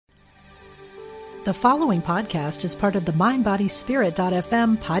The following podcast is part of the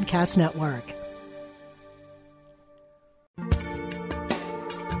MindBodySpirit.fm podcast network.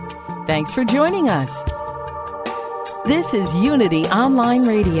 Thanks for joining us. This is Unity Online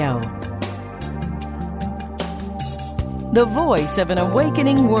Radio, the voice of an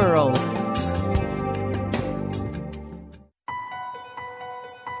awakening world.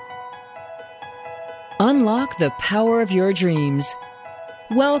 Unlock the power of your dreams.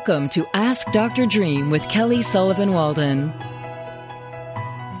 Welcome to Ask Dr. Dream with Kelly Sullivan Walden.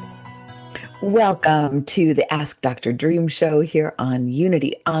 Welcome to the Ask Dr. Dream show here on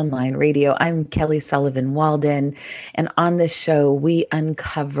Unity Online Radio. I'm Kelly Sullivan Walden, and on this show, we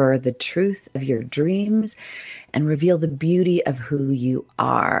uncover the truth of your dreams and reveal the beauty of who you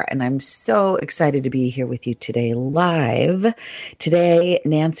are. And I'm so excited to be here with you today live. Today,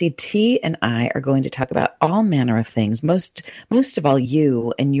 Nancy T. and I are going to talk about all manner of things, most of all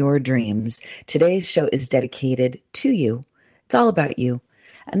you and your dreams. Today's show is dedicated to you. It's all about you.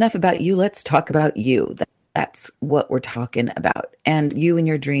 Enough about you. Let's talk about you. That's what we're talking about. And you and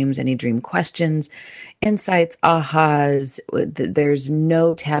your dreams, any dream questions, insights, ahas, there's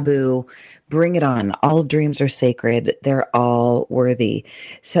no taboo. Bring it on. All dreams are sacred. They're all worthy.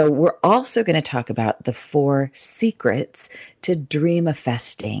 So we're also going to talk about the 4 secrets to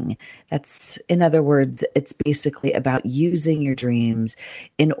dreamifesting. That's, in other words, it's basically about using your dreams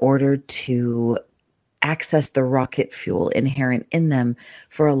in order to access the rocket fuel inherent in them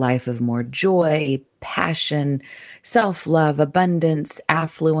for a life of more joy, passion, self-love, abundance,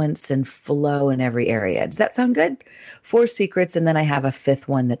 affluence, and flow in every area. Does that sound good? 4 secrets, and then I have a 5th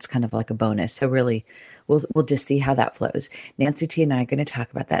one that's kind of like a bonus. So really, we'll just see how that flows. Nancy T and I are going to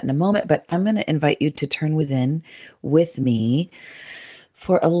talk about that in a moment, but I'm going to invite you to turn within with me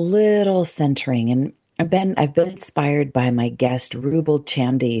for a little centering. And I've been inspired by my guest, Rubal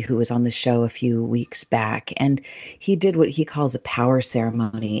Chandy, who was on the show a few weeks back, and he did what he calls a power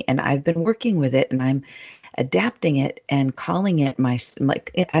ceremony. And I've been working with it, and I'm adapting it and calling it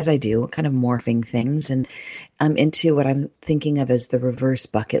as I do, kind of morphing things, and I'm into what I'm thinking of as the reverse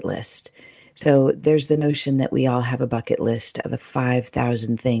bucket list. So there's the notion that we all have a bucket list of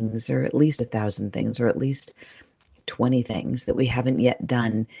 5,000 things, or at least 1,000 things, or at least 20 things that we haven't yet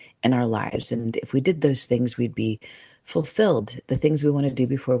done in our lives. And if we did those things, we'd be fulfilled, the things we want to do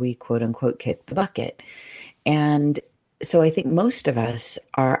before we quote unquote kick the bucket. And so I think most of us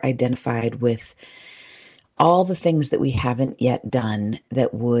are identified with all the things that we haven't yet done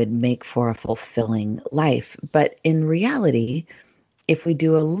that would make for a fulfilling life. But in reality, if we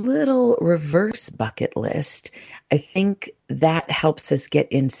do a little reverse bucket list, I think that helps us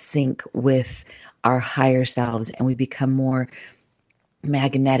get in sync with our higher selves, and we become more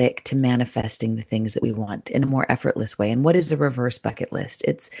magnetic to manifesting the things that we want in a more effortless way. And what is a reverse bucket list?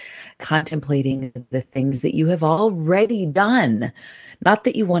 It's contemplating the things that you have already done. Not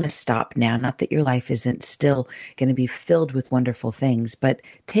that you want to stop now, not that your life isn't still going to be filled with wonderful things, but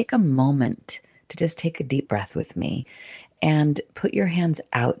take a moment to just take a deep breath with me and put your hands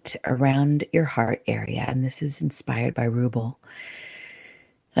out around your heart area. And this is inspired by Rubal.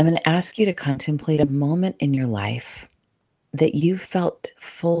 I'm going to ask you to contemplate a moment in your life that you felt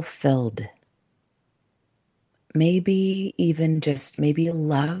fulfilled. Maybe even just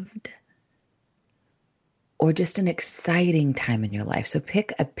loved, or just an exciting time in your life. So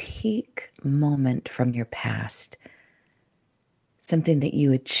pick a peak moment from your past, something that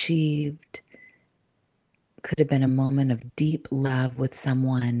you achieved. Could have been a moment of deep love with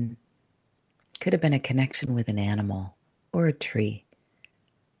someone. Could have been a connection with an animal or a tree.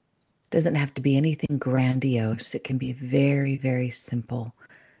 Doesn't have to be anything grandiose. It can be very, very simple.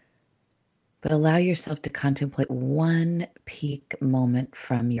 But allow yourself to contemplate one peak moment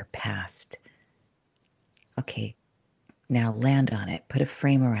from your past. Okay, now land on it. Put a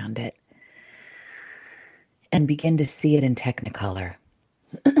frame around it. And begin to see it in Technicolor.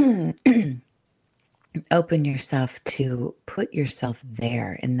 Open yourself to put yourself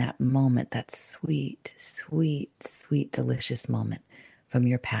there in that moment, that sweet, sweet, sweet, delicious moment from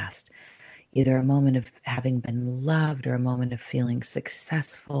your past. Either a moment of having been loved, or a moment of feeling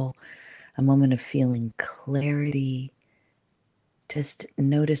successful, a moment of feeling clarity. Just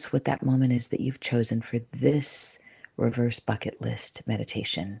notice what that moment is that you've chosen for this reverse bucket list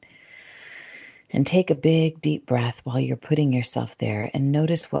meditation. And take a big, deep breath while you're putting yourself there, and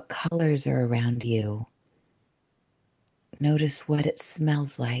notice what colors are around you. Notice what it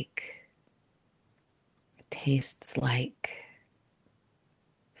smells like, tastes like,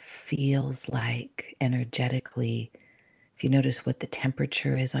 feels like energetically. If you notice what the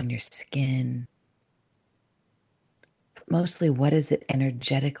temperature is on your skin, mostly what does it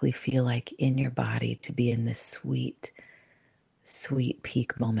energetically feel like in your body to be in this sweet, sweet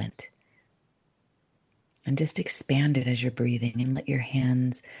peak moment. And just expand it as you're breathing and let your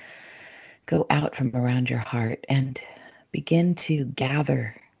hands go out from around your heart and begin to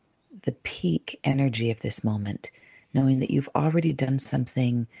gather the peak energy of this moment, knowing that you've already done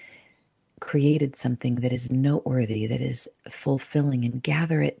something, created something that is noteworthy, that is fulfilling, and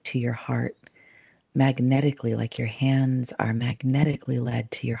gather it to your heart magnetically, like your hands are magnetically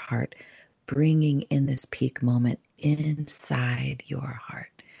led to your heart, bringing in this peak moment inside your heart.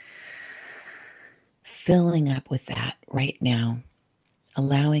 Filling up with that right now,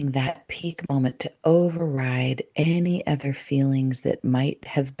 allowing that peak moment to override any other feelings that might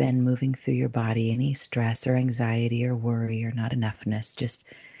have been moving through your body, any stress or anxiety or worry or not enoughness. Just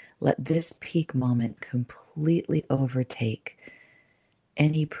let this peak moment completely overtake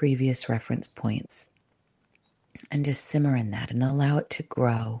any previous reference points and just simmer in that and allow it to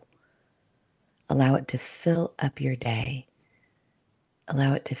grow. Allow it to fill up your day.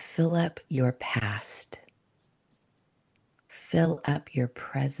 Allow it to fill up your past. Fill up your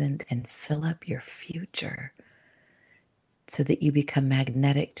present and fill up your future so that you become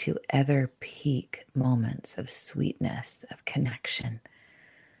magnetic to other peak moments of sweetness, of connection,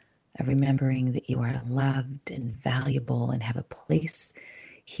 of remembering that you are loved and valuable and have a place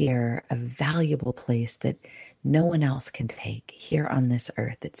here, a valuable place that no one else can take here on this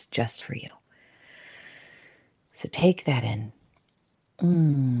earth. It's just for you. So take that in.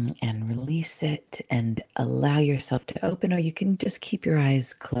 And release it and allow yourself to open, or you can just keep your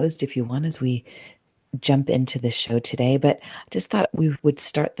eyes closed if you want as we jump into the show today. But I just thought we would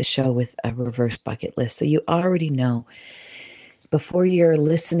start the show with a reverse bucket list. So you already know before you're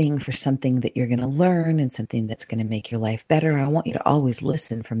listening for something that you're going to learn and something that's going to make your life better, I want you to always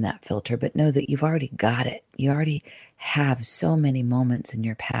listen from that filter, but know that you've already got it. You already have so many moments in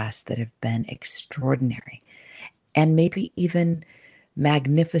your past that have been extraordinary and maybe even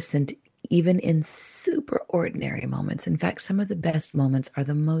magnificent, even in super ordinary moments. In fact, some of the best moments are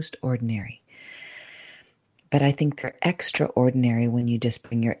the most ordinary. But I think they're extraordinary when you just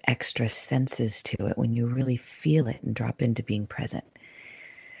bring your extra senses to it, when you really feel it and drop into being present.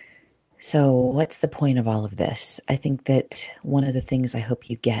 So what's the point of all of this? I think that one of the things I hope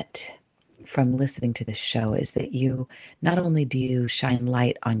you get from listening to this show is that you not only do you shine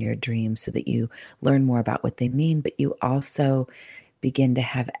light on your dreams so that you learn more about what they mean, but you also begin to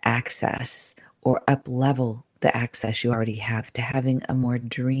have access or up-level the access you already have to having a more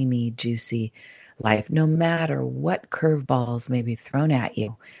dreamy, juicy life, no matter what curveballs may be thrown at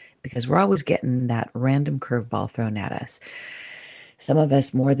you, because we're always getting that random curveball thrown at us. Some of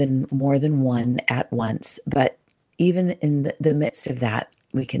us more than one at once, but even in the midst of that,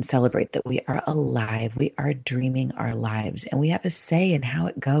 we can celebrate that we are alive. We are dreaming our lives, and we have a say in how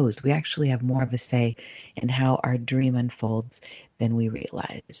it goes. We actually have more of a say in how our dream unfolds than we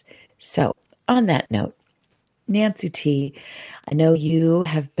realize. So on that note, Nancy T., I know you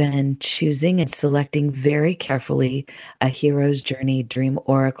have been choosing and selecting very carefully a Hero's Journey Dream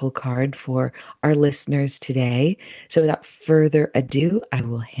Oracle card for our listeners today. So without further ado, I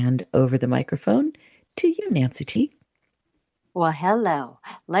will hand over the microphone to you, Nancy T. Well, hello.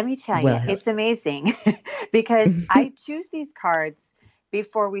 Let me tell you, it's amazing because I choose these cards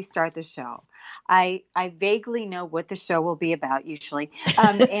before we start the show. I vaguely know what the show will be about usually.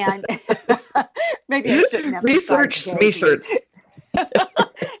 And maybe I shouldn't have research shirts.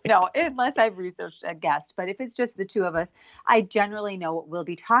 No, unless I've researched a guest. But if it's just the two of us, I generally know what we'll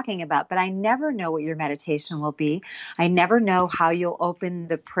be talking about. But I never know what your meditation will be. I never know how you'll open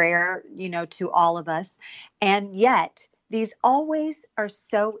the prayer, to all of us. And yet, these always are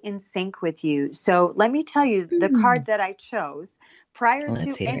so in sync with you. So let me tell you the card that I chose prior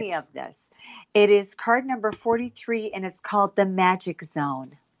to any of this. It is card number 43, and it's called the Magic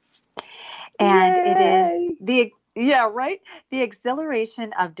Zone. And Yay! It is the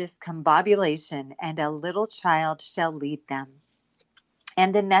exhilaration of discombobulation, and a little child shall lead them.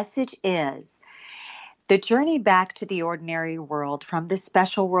 And the message is, the journey back to the ordinary world from the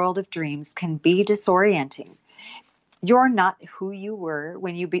special world of dreams can be disorienting. You're not who you were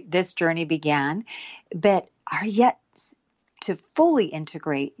when this journey began, but are yet to fully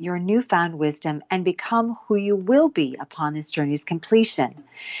integrate your newfound wisdom and become who you will be upon this journey's completion.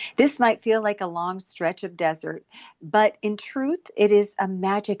 This might feel like a long stretch of desert, but in truth, it is a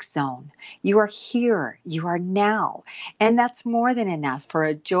magic zone. You are here, you are now, and that's more than enough for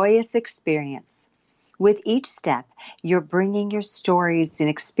a joyous experience. With each step, you're bringing your stories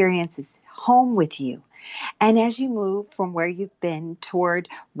and experiences home with you, And as you move from where you've been toward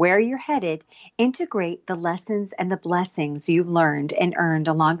where you're headed, integrate the lessons and the blessings you've learned and earned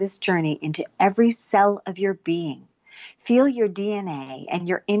along this journey into every cell of your being. Feel your DNA and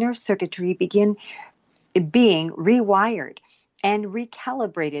your inner circuitry begin being rewired and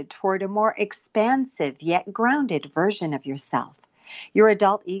recalibrated toward a more expansive yet grounded version of yourself. Your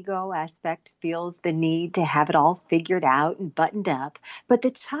adult ego aspect feels the need to have it all figured out and buttoned up, but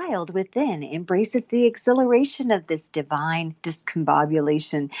the child within embraces the exhilaration of this divine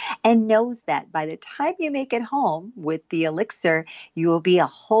discombobulation and knows that by the time you make it home with the elixir, you will be a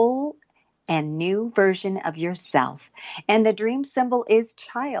whole and new version of yourself. And the dream symbol is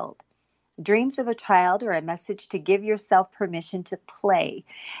child. Dreams of a child are a message to give yourself permission to play.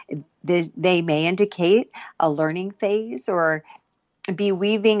 They may indicate a learning phase or be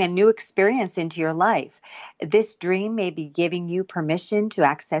weaving a new experience into your life. This dream may be giving you permission to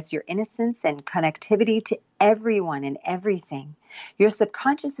access your innocence and connectivity to everyone and everything. Your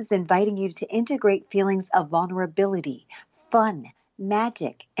subconscious is inviting you to integrate feelings of vulnerability, fun,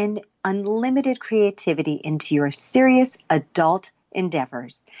 magic, and unlimited creativity into your serious adult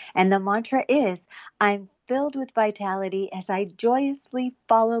endeavors. And the mantra is, I'm filled with vitality as I joyously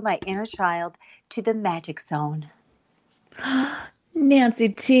follow my inner child to the magic zone. Nancy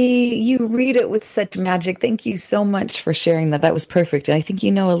T, you read it with such magic. Thank you so much for sharing that. That was perfect. And I think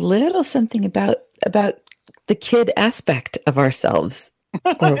you know a little something about the kid aspect of ourselves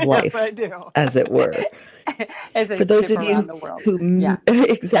or of life, Yes, I do. as it were. As I For those skip of around you the world. who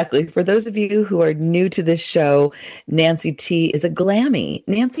exactly, for those of you who are new to this show, Nancy T is a glammy.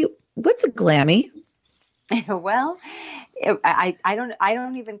 Nancy, what's a glammy? Well, I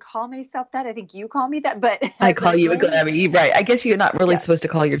don't even call myself that. I think you call me that, but I call you a glammy. Right. I guess you're not really supposed to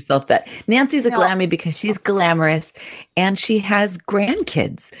call yourself that. Nancy's a glammy because she's glamorous and she has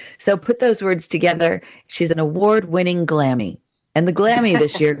grandkids. So put those words together. She's an award-winning glammy. And the glammy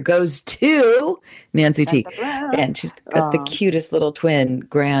this year goes to Nancy T. And she's got the cutest little twin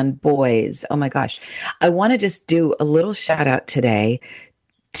grand boys. Oh my gosh. I want to just do a little shout out today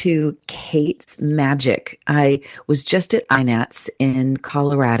to Kate's Magic. I was just at INATS in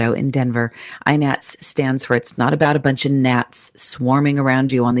Colorado, in Denver. INATS stands for, it's not about a bunch of gnats swarming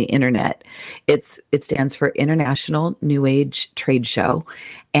around you on the internet. It stands for International New Age Trade Show.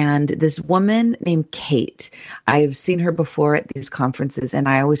 And this woman named Kate, I've seen her before at these conferences, and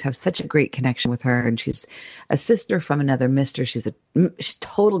I always have such a great connection with her. And she's a sister from another mister. She's a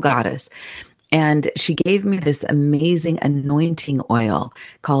total goddess. And she gave me this amazing anointing oil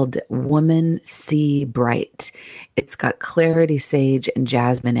called Woman See Bright. It's got clarity, sage, and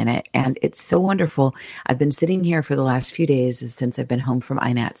jasmine in it. And it's so wonderful. I've been sitting here for the last few days since I've been home from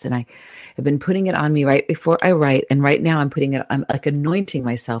INATS, and I have been putting it on me right before I write. And right now I'm like anointing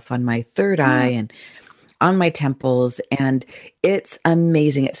myself on my third eye and on my temples, and it's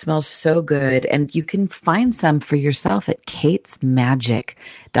amazing. It smells so good. And you can find some for yourself at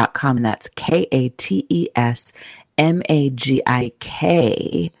katesmagik.com. And that's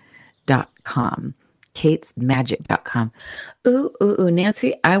KATESMAGIK.com. katesmagik.com. Ooh,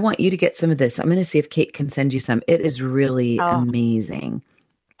 Nancy, I want you to get some of this. I'm going to see if Kate can send you some. It is really amazing.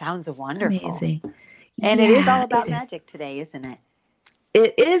 Sounds wonderful. Amazing. And it is all about magic today, isn't it?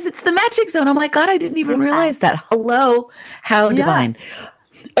 It is. It's the magic zone. Oh my God, I didn't even realize that. Hello. How divine.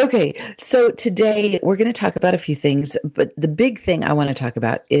 Okay. So today we're going to talk about a few things, but the big thing I want to talk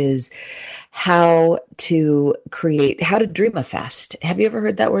about is how to dream-a-fest. Have you ever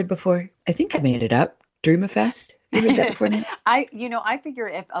heard that word before? I think I made it up. Dream-a-fest. You heard that before, Nancy? I figure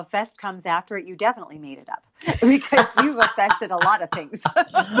if a fest comes after it, you definitely made it up because you've affected a lot of things.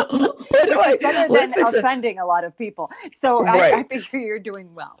 It's better than offending a lot of people. So right. I figure you're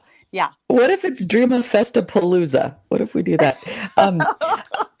doing well. Yeah. What if it's Dream-a-Festapalooza? What if we do that?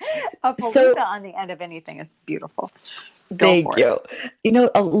 A palooza on the end of anything is beautiful. Thank you. You know,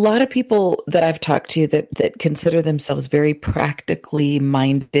 a lot of people that I've talked to that consider themselves very practically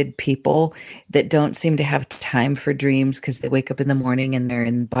minded people that don't seem to have time for dreams because they wake up in the morning and they're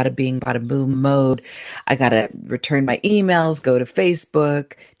in bada bing, bada boom mode. I got to return my emails, go to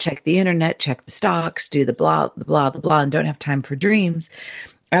Facebook, check the internet, check the stocks, do the blah, and don't have time for dreams.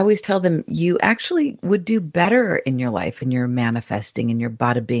 I always tell them you actually would do better in your life, in your manifesting, in your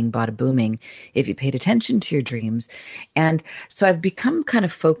bada bing, bada booming, if you paid attention to your dreams. And so I've become kind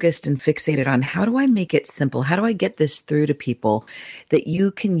of focused and fixated on how do I make it simple? How do I get this through to people that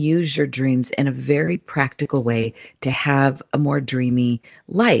you can use your dreams in a very practical way to have a more dreamy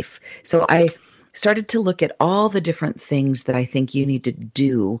life? So I started to look at all the different things that I think you need to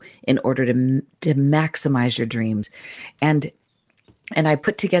do in order to maximize your dreams. And And I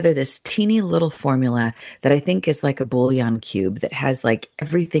put together this teeny little formula that I think is like a bouillon cube that has like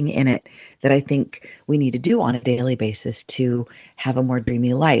everything in it that I think we need to do on a daily basis to have a more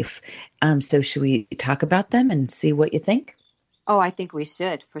dreamy life. So should we talk about them and see what you think? Oh, I think we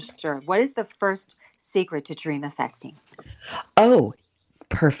should, for sure. What is the first secret to dream manifesting? Oh,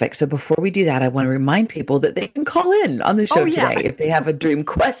 perfect. So before we do that, I want to remind people that they can call in on the show today if they have a dream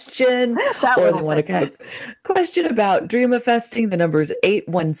question or they want to have a question about dream manifesting. The number is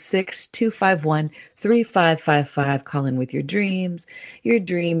 816-251-3555. Call in with your dreams, your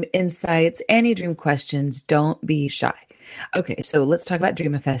dream insights, any dream questions. Don't be shy. Okay, so let's talk about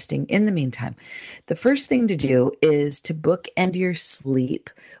dream manifesting. In the meantime, the first thing to do is to bookend your sleep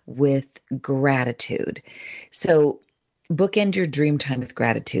with gratitude. So bookend your dream time with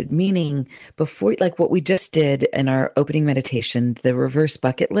gratitude, meaning before, like what we just did in our opening meditation, the reverse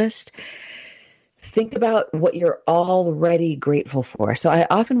bucket list, think about what you're already grateful for. So I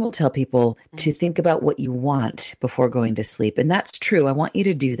often will tell people to think about what you want before going to sleep. And that's true. I want you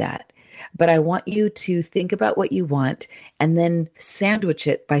to do that. But I want you to think about what you want and then sandwich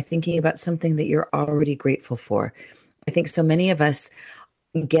it by thinking about something that you're already grateful for. I think so many of us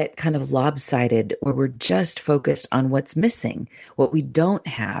get kind of lopsided where we're just focused on what's missing, what we don't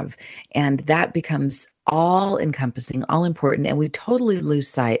have. And that becomes all encompassing, all important. And we totally lose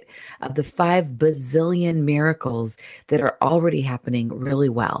sight of the 5 bazillion miracles that are already happening really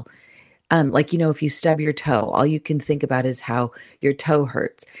well. Like, if you stub your toe, all you can think about is how your toe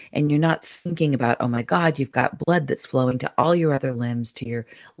hurts. And you're not thinking about, oh my God, you've got blood that's flowing to all your other limbs, to your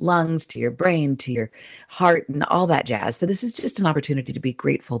lungs, to your brain, to your heart, and all that jazz. So this is just an opportunity to be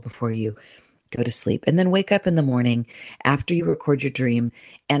grateful before you go to sleep. And then wake up in the morning after you record your dream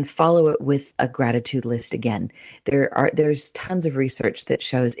and follow it with a gratitude list again. There's tons of research that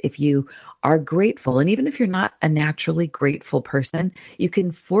shows if you are grateful, and even if you're not a naturally grateful person, you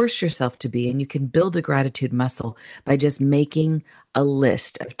can force yourself to be, and you can build a gratitude muscle by just making a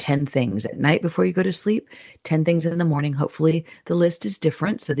list of 10 things at night before you go to sleep, 10 things in the morning. Hopefully the list is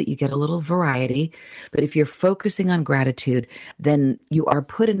different so that you get a little variety. But if you're focusing on gratitude, then you are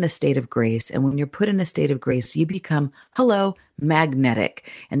put in a state of grace. And when you're put in a state of grace, you become, magnetic.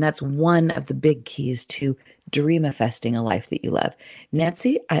 And that's one of the big keys to dream manifesting a life that you love.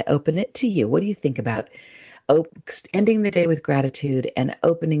 Nancy, I open it to you. What do you think about ending the day with gratitude and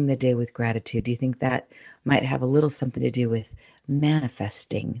opening the day with gratitude? Do you think that might have a little something to do with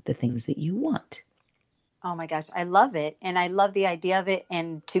manifesting the things that you want? Oh my gosh, I love it. And I love the idea of it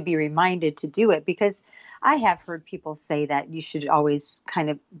and to be reminded to do it, because I have heard people say that you should always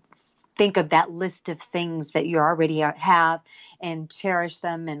kind of think of that list of things that you already have and cherish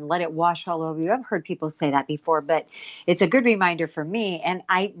them and let it wash all over you. I've heard people say that before, but it's a good reminder for me. And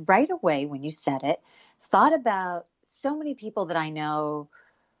I, right away, when you said it, thought about so many people that I know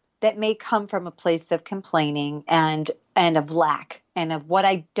that may come from a place of complaining and of lack and of what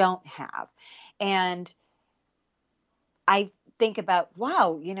I don't have. And I think about,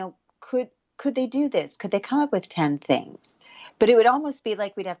 wow, could they do this? Could they come up with 10 things? But it would almost be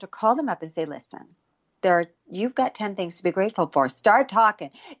like we'd have to call them up and say, listen, you've got 10 things to be grateful for. Start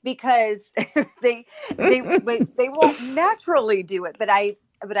talking, because they won't naturally do it. But I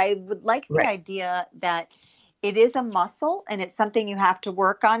would like the idea that it is a muscle and it's something you have to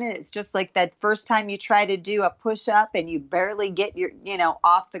work on. And it's just like that first time you try to do a push up and you barely get your,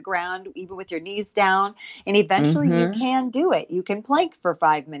 off the ground, even with your knees down. And eventually you can do it. You can plank for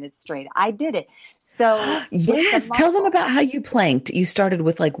 5 minutes straight. I did it. So yes, tell them about how you planked. You started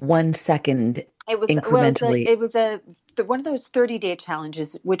with like 1 second incrementally. It was one of those 30-day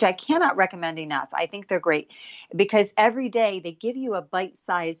challenges, which I cannot recommend enough. I think they're great because every day they give you a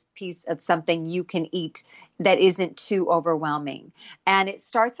bite-sized piece of something you can eat that isn't too overwhelming. And it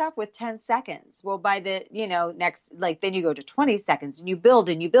starts off with 10 seconds. Well, by the, next, then you go to 20 seconds and you build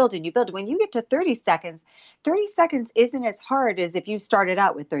and you build and you build. When you get to 30 seconds isn't as hard as if you started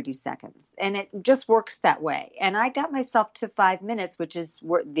out with 30 seconds. And it just works that way. And I got myself to 5 minutes, which is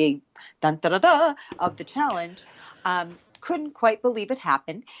the dun-da-da-da of the challenge. Couldn't quite believe it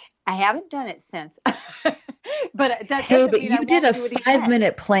happened. I haven't done it since. But you did a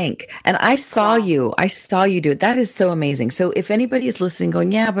 5-minute plank and I saw you do it. That is so amazing. So if anybody is listening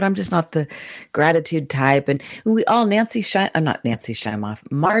going, yeah, but I'm just not the gratitude type. And we all, Marcy Shimoff,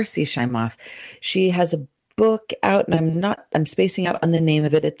 she has a book out and I'm spacing out on the name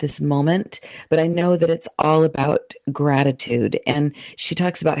of it at this moment, but I know that it's all about gratitude. And she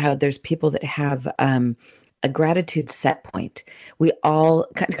talks about how there's people that have, a gratitude set point. We all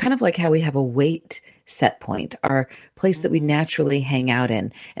kind of like how we have a weight set point, our place that we naturally hang out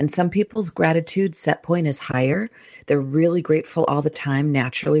in. And some people's gratitude set point is higher. They're really grateful all the time,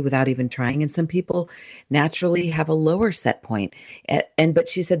 naturally, without even trying. And some people naturally have a lower set point. But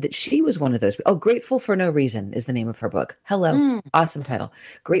she said that she was one of those. Oh, Grateful for No Reason is the name of her book. Hello. Awesome title.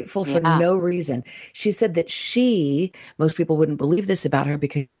 Grateful for No Reason. She said that most people wouldn't believe this about her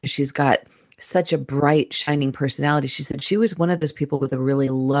because she's got such a bright, shining personality. She said she was one of those people with a really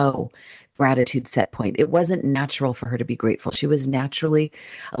low gratitude set point. It wasn't natural for her to be grateful. She was naturally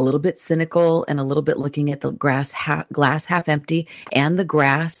a little bit cynical and a little bit looking at the glass half empty, and the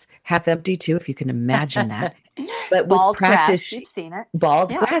grass half empty too, if you can imagine that. But bald with practice, grass, you've seen it.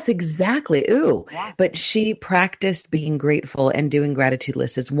 Bald grass, exactly. Ooh. Yeah. But she practiced being grateful and doing gratitude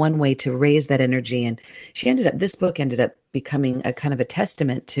lists as one way to raise that energy. And this book ended up becoming a kind of a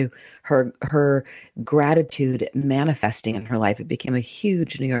testament to her gratitude manifesting in her life. It became a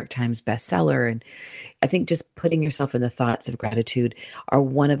huge New York Times bestseller. And I think just putting yourself in the thoughts of gratitude are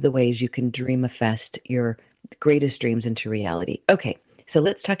one of the ways you can dreamifest your greatest dreams into reality. Okay. So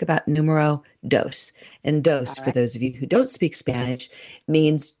let's talk about numero dos. And dos, for those of you who don't speak Spanish,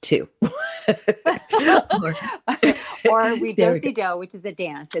 means two. or we do-si-do, which is a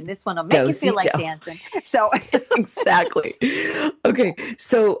dance. And this one will make you feel like dancing. So exactly. Okay.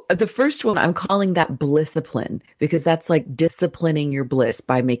 So the first one, I'm calling that blissipline, because that's like disciplining your bliss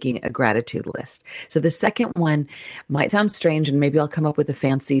by making a gratitude list. So the second one might sound strange, and maybe I'll come up with a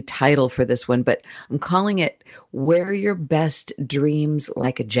fancy title for this one, but I'm calling it Wear Your Best Dreams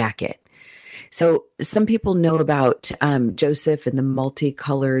Like a Jacket. So some people know about Joseph and the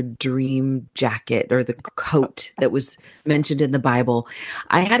multicolored dream jacket, or the coat that was mentioned in the Bible.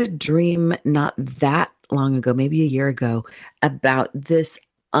 I had a dream not that long ago, maybe a year ago, about this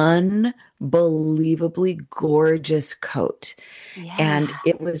unbelievably gorgeous coat. Yeah. And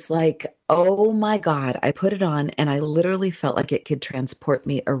it was like, oh my God, I put it on and I literally felt like it could transport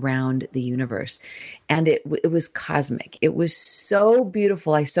me around the universe. And it was cosmic. It was so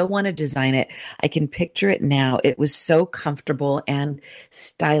beautiful. I so want to design it. I can picture it now. It was so comfortable and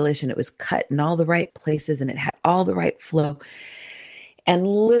stylish, and it was cut in all the right places, and it had all the right flow. And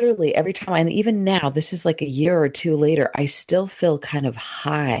literally every time, and even now, this is like a year or two later, I still feel kind of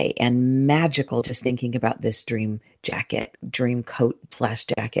high and magical just thinking about this dream coat /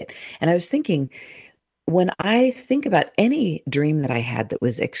 jacket. And I was thinking, when I think about any dream that I had that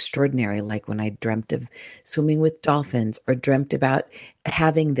was extraordinary, like when I dreamt of swimming with dolphins, or dreamt about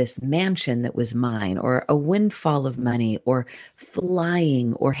having this mansion that was mine, or a windfall of money, or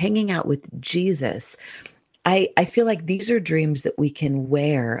flying, or hanging out with Jesus, I feel like these are dreams that we can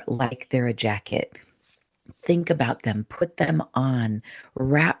wear like they're a jacket. Think about them, put them on,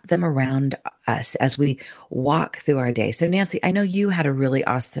 wrap them around us as we walk through our day. So Nancy, I know you had a really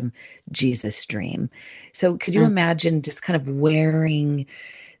awesome Jesus dream. So could you imagine just kind of wearing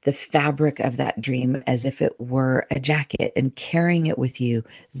the fabric of that dream as if it were a jacket, and carrying it with you,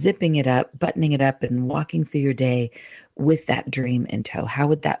 zipping it up, buttoning it up, and walking through your day with that dream in tow? How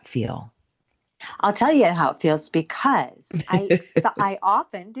would that feel? I'll tell you how it feels, because I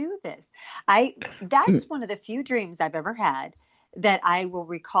often do this. That's one of the few dreams I've ever had that I will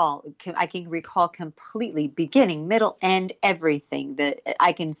recall. I can recall completely, beginning, middle, end, everything. That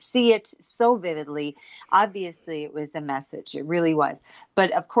I can see it so vividly. Obviously, it was a message. It really was.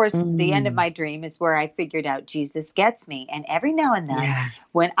 But of course, the end of my dream is where I figured out Jesus gets me. And every now and then,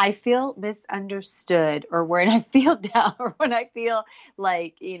 when I feel misunderstood, or when I feel down, or when I feel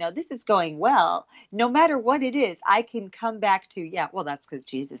like, this is going well, no matter what it is, I can come back to, well, that's because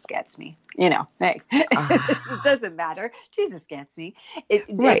Jesus gets me. Hey, it doesn't matter. Jesus gets me.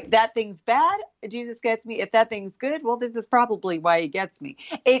 If that thing's bad, Jesus gets me. If that thing's good, well, this is probably why he gets me.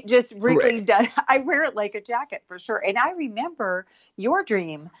 It just really does. I wear it like a jacket for sure. And I remember your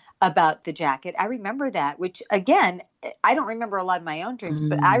dream about the jacket. I remember that, which again, I don't remember a lot of my own dreams,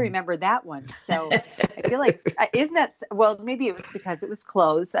 but I remember that one. So I feel like, isn't that, well, maybe it was because it was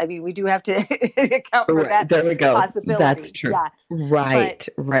closed. I mean, we do have to account for that. There we go. Possibility. That's true. Yeah. Right.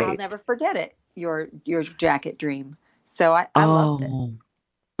 I'll never forget it. Your jacket dream. So I love this.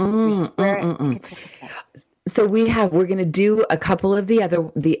 So we're going to do a couple of the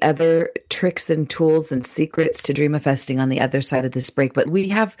other tricks and tools and secrets to dreamifesting on the other side of this break. But we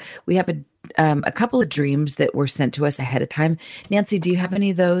have a couple of dreams that were sent to us ahead of time. Nancy, do you have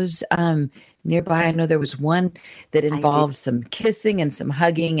any of those nearby. I know there was one that involved some kissing and some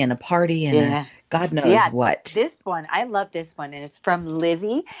hugging and a party and God knows what. This one, I love this one, and it's from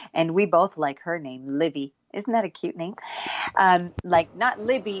Livy, and we both like her name, Livy. Isn't that a cute name? Like not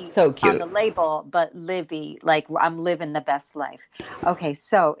Libby so cute on the label, but Livy, like I'm living the best life. Okay,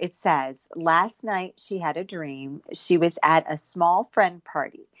 so it says, last night she had a dream. She was at a small friend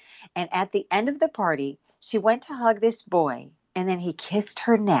party, and at the end of the party, she went to hug this boy, and then he kissed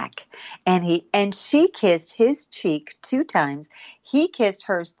her neck, and she kissed his cheek 2 times. He kissed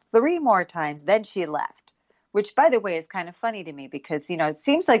hers 3 more times, then she left. Which, by the way, is kind of funny to me because, it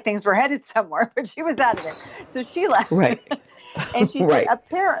seems like things were headed somewhere, but she was out of it. So she left. Right. And she said,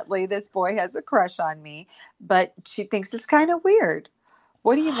 apparently this boy has a crush on me, but she thinks it's kind of weird.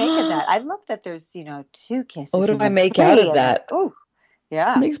 What do you make of that? I love that there's, 2 kisses. What do I make out of that? Oh,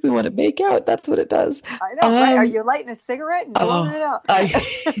 yeah. It makes me want to make out. That's what it does. I know, right? Are you lighting a cigarette and blowing it out?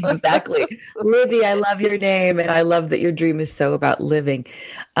 Exactly. Libby, I love your name, and I love that your dream is so about living.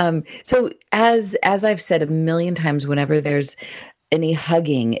 So as I've said a million times, whenever there's any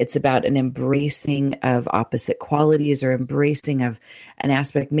hugging, it's about an embracing of opposite qualities or embracing of an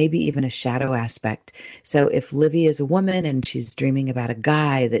aspect, maybe even a shadow aspect. So if Livy is a woman and she's dreaming about a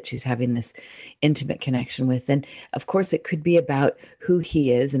guy that she's having this intimate connection with, then of course it could be about who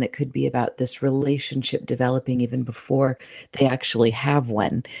he is, and it could be about this relationship developing even before they actually have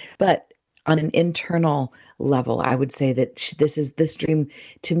one. But on an internal level, I would say that this dream,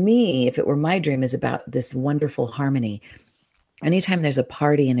 to me, if it were my dream, is about this wonderful harmony. Anytime there's a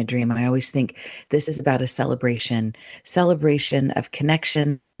party in a dream, I always think this is about a celebration of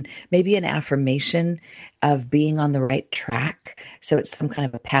connection, maybe an affirmation of being on the right track. So it's some kind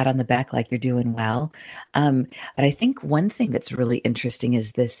of a pat on the back, like you're doing well. But I think one thing that's really interesting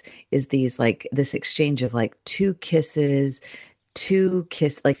is this exchange of like 2 kisses, 2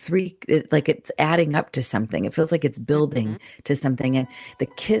 kiss, like 3, like it's adding up to something. It feels like it's building to something. And the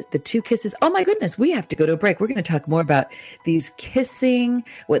 2 kisses, oh my goodness, we have to go to a break. We're going to talk more about these kissing,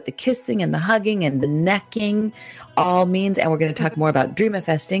 what the kissing and the hugging and the necking all means. And we're going to talk more about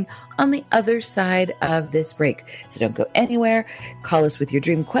dreamifesting on the other side of this break. So don't go anywhere. Call us with your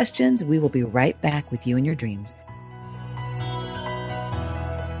dream questions. We will be right back with you and your dreams.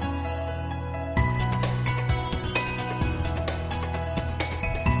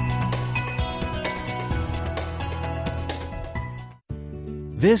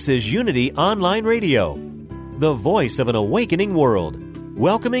 This is Unity Online Radio, the voice of an awakening world,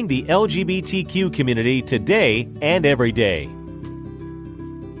 welcoming the LGBTQ community today and every day.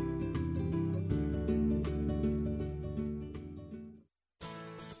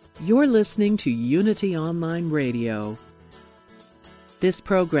 You're listening to Unity Online Radio. This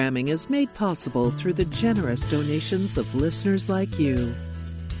programming is made possible through the generous donations of listeners like you.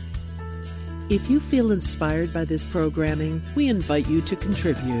 If you feel inspired by this programming, we invite you to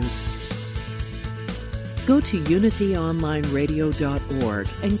contribute. Go to unityonlineradio.org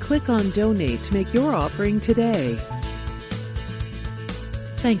and click on Donate to make your offering today.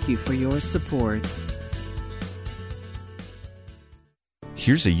 Thank you for your support.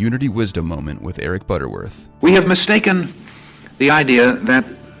 Here's a Unity Wisdom Moment with Eric Butterworth. We have mistaken the idea that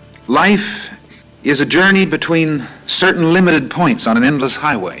life is a journey between certain limited points on an endless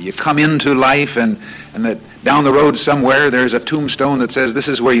highway. You come into life and that down the road somewhere there's a tombstone that says this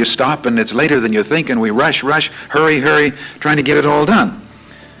is where you stop, and it's later than you think, and we rush, hurry, trying to get it all done.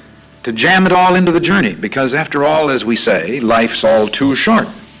 To jam it all into the journey, because after all, as we say, life's all too short.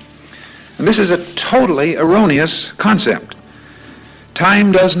 And this is a totally erroneous concept.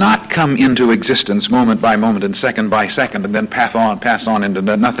 Time does not come into existence moment by moment and second by second and then pass on into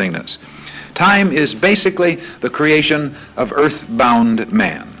nothingness. Time is basically the creation of earthbound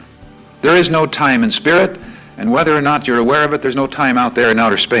man. There is no time in spirit, and whether or not you're aware of it, there's no time out there in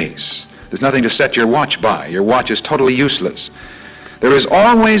outer space. There's nothing to set your watch by. Your watch is totally useless. There is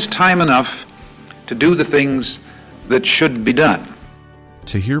always time enough to do the things that should be done.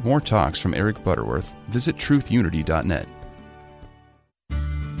 To hear more talks from Eric Butterworth, visit truthunity.net.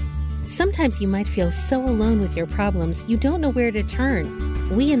 Sometimes you might feel so alone with your problems you don't know where to turn.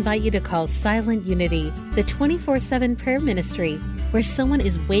 We invite you to call Silent Unity, the 24/7 prayer ministry, where someone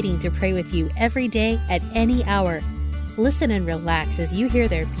is waiting to pray with you every day at any hour. Listen and relax as you hear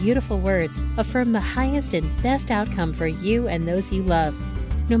their beautiful words affirm the highest and best outcome for you and those you love.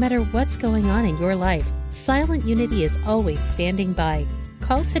 No matter what's going on in your life, Silent Unity is always standing by.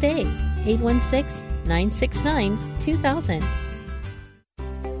 Call today, 816-969-2000.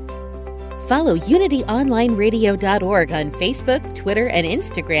 Follow UnityOnlineRadio.org on Facebook, Twitter, and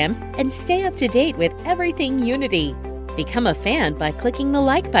Instagram, and stay up to date with everything Unity. Become a fan by clicking the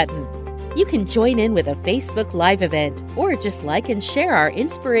like button. You can join in with a Facebook Live event or just like and share our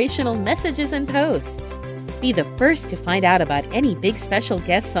inspirational messages and posts. Be the first to find out about any big special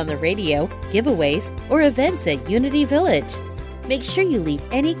guests on the radio, giveaways, or events at Unity Village. Make sure you leave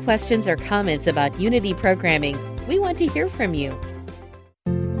any questions or comments about Unity programming. We want to hear from you.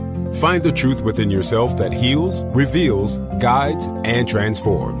 Find the truth within yourself that heals, reveals, guides, and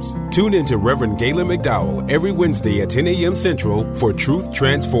transforms. Tune in to Reverend Galen McDowell every Wednesday at 10 a.m. Central for Truth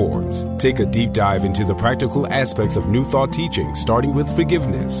Transforms. Take a deep dive into the practical aspects of New Thought teaching, starting with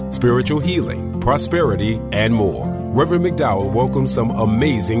forgiveness, spiritual healing, prosperity, and more. Reverend McDowell welcomes some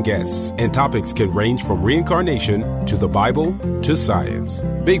amazing guests, and topics can range from reincarnation to the Bible to science.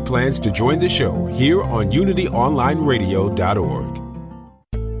 Big plans to join the show here on UnityOnlineRadio.org.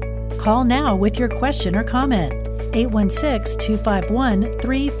 Call now with your question or comment.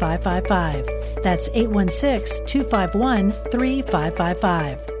 816-251-3555. That's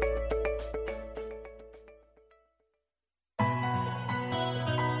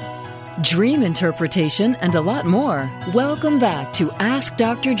 816-251-3555. Dream interpretation and a lot more. Welcome back to Ask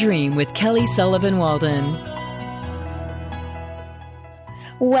Dr. Dream with Kelly Sullivan Walden.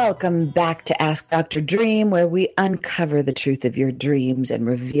 Welcome back to Ask Dr. Dream, where we uncover the truth of your dreams and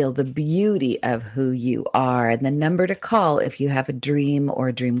reveal the beauty of who you are. And the number to call if you have a dream or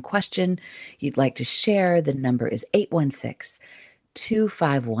a dream question you'd like to share, the number is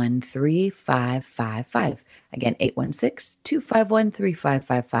 816-251-3555. Again,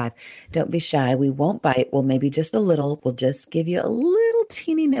 816-251-3555. Don't be shy. We won't bite. Well, maybe just a little. We'll just give you a little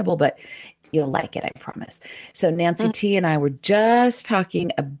teeny nibble, but you'll like it, I promise. So Nancy T and I were just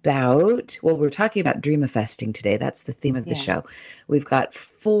talking about, we're talking about dreamifesting today. That's the theme of the show. We've got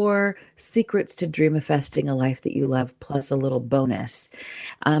 4 secrets to dreamifesting a life that you love, plus a little bonus.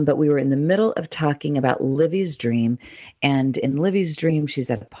 But we were in the middle of talking about Livy's dream. And in Livy's dream, she's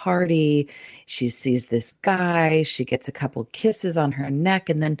at a party. She sees this guy. She gets a couple kisses on her neck.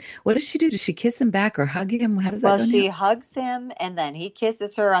 And then what does she do? Does she kiss him back or hug him? How does that go? Well, she hugs him, and then he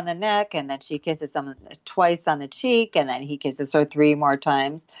kisses her on the neck, and then she kisses him twice on the cheek, and then he kisses her 3 more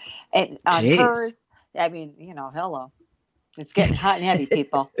times. And on hers, I mean, hello. It's getting hot and heavy,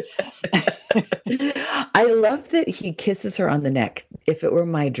 people. I love that he kisses her on the neck. If it were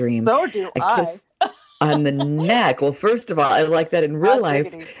my dream, so do I. Kiss on the neck. Well, first of all, I like that in real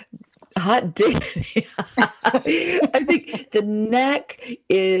life. Hot diggity. I think the neck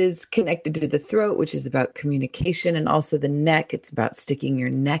is connected to the throat, which is about communication, and also the neck. It's about sticking your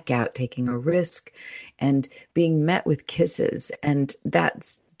neck out, taking a risk, and being met with kisses. And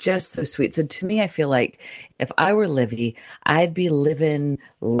that's just so sweet. So to me, I feel like if I were Livy, I'd be living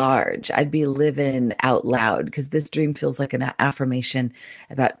large. I'd be living out loud, because this dream feels like an affirmation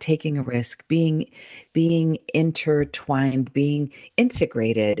about taking a risk, being intertwined, being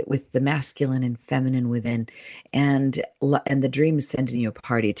integrated with the masculine and feminine within, and the dream is sending you a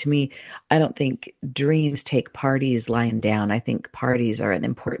party. To me, I don't think dreams take parties lying down. I think parties are an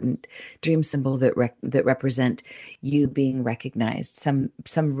important dream symbol that represent you being recognized. Some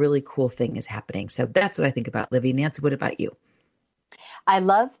really cool thing is happening. So that's what I think about Livy. Nancy, what about you? I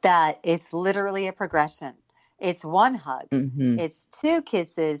love that it's literally a progression. It's 1 hug. Mm-hmm. It's 2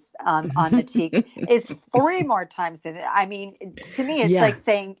 kisses on the cheek. It's 3 more times. I mean, to me, it's like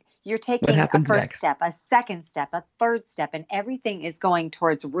saying you're taking a first step, a second step, a third step, and everything is going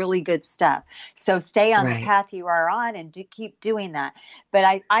towards really good stuff. So stay on the path you are on and keep doing that.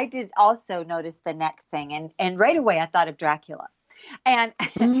 But I did also notice the neck thing. And right away, I thought of Dracula. And I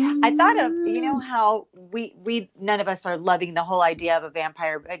thought of, how we none of us are loving the whole idea of a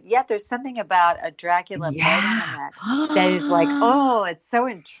vampire, but yet there's something about a Dracula bite on the neck that is like, oh, it's so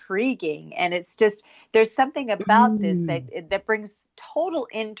intriguing. And it's just, there's something about this that brings total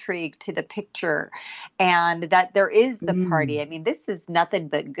intrigue to the picture, and that there is the party. I mean, this is nothing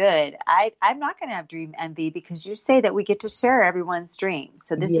but good. I'm not going to have dream envy, because you say that we get to share everyone's dreams.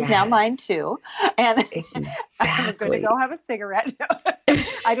 So this is now mine too. And I'm going to go have a cigarette.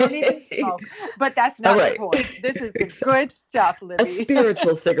 I don't even smoke, but that's not the point. This is the good stuff, Libby. A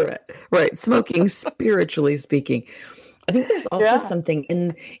spiritual cigarette, right? Smoking, spiritually speaking. I think there's also something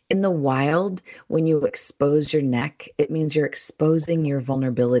in the wild, when you expose your neck, it means you're exposing your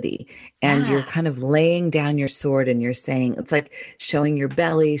vulnerability, and you're kind of laying down your sword, and you're saying, it's like showing your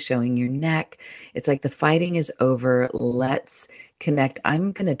belly, showing your neck. It's like the fighting is over. Let's connect.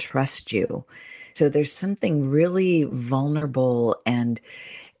 I'm going to trust you. So there's something really vulnerable and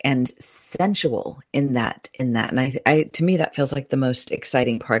sensual in that. And I to me, that feels like the most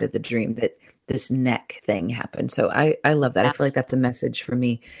exciting part of the dream, that this neck thing happened. So I love that. I feel like that's a message for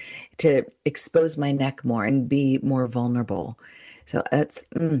me, to expose my neck more and be more vulnerable. So that's,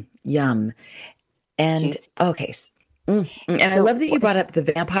 Yum. And Juicy. okay. And I love that you brought up the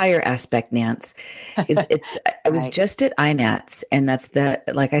vampire aspect, Nance. I was just at INATS, and that's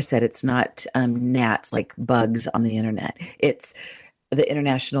like I said, it's not gnats like bugs on the internet. It's the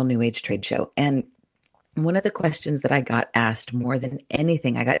International New Age Trade Show. And one of the questions that I got asked more than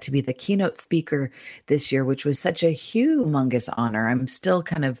anything, I got to be the keynote speaker this year, which was such a humongous honor. I'm still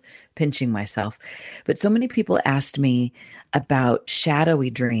kind of pinching myself. But so many people asked me about shadowy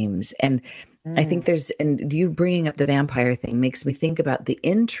dreams. And I think and you bringing up the vampire thing makes me think about the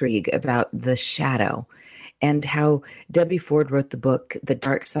intrigue about the shadow and how Debbie Ford wrote the book, The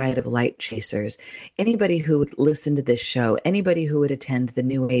Dark Side of Light Chasers. Anybody who would listen to this show, anybody who would attend the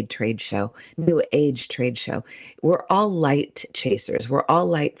New Age Trade Show, we're all light chasers. We're all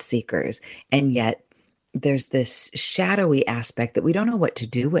light seekers. And yet there's this shadowy aspect that we don't know what to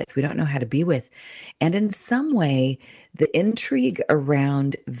do with. We don't know how to be with. And in some way, the intrigue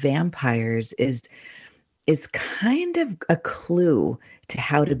around vampires is kind of a clue to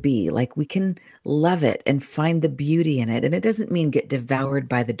how to be. Like, we can love it and find the beauty in it. And it doesn't mean get devoured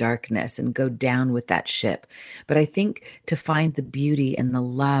by the darkness and go down with that ship. But I think to find the beauty and the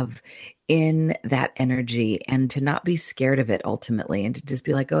love in that energy and to not be scared of it ultimately, and to just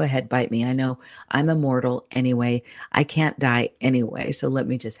be like, go ahead, bite me. I know I'm immortal anyway. I can't die anyway. So let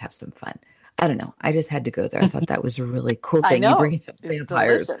me just have some fun. I don't know. I just had to go there. I thought that was a really cool thing. You bring up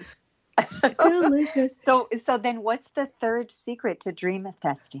vampires. Delicious. So then what's the third secret to dream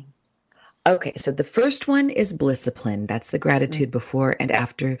manifesting? Okay, so the first one is blissipline. That's the gratitude before and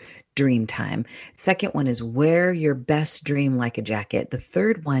after dream time. Second one is wear your best dream like a jacket. The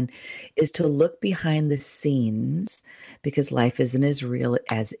third one is to look behind the scenes, because life isn't as real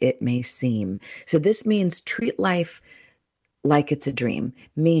as it may seem. So this means treat life like it's a dream,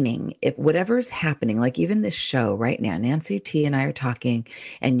 meaning if whatever is happening, like even this show right now, Nancy T and I are talking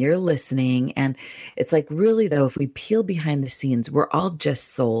and you're listening. And it's like, really though, if we peel behind the scenes, we're all just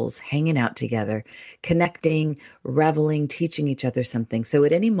souls hanging out together, connecting, reveling, teaching each other something. So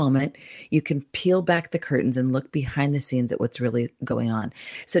at any moment you can peel back the curtains and look behind the scenes at what's really going on.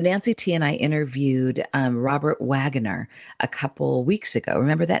 So Nancy T and I interviewed Robert Waggoner a couple weeks ago.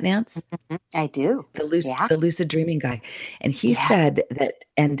 Remember that, Nance? I do. The lucid dreaming guy. And he said that,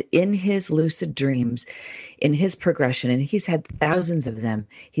 and in his lucid dreams, in his progression, and he's had thousands of them,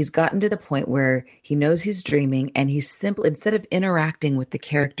 he's gotten to the point where he knows he's dreaming, and he's simply, instead of interacting with the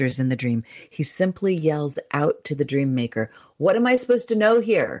characters in the dream, he simply yells out to the dream maker, what am I supposed to know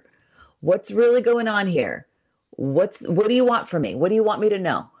here? What's really going on here? What do you want from me? What do you want me to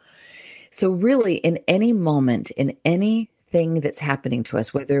know? So really, in any moment, in anything that's happening to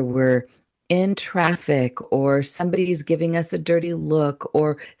us, whether we're in traffic or somebody's giving us a dirty look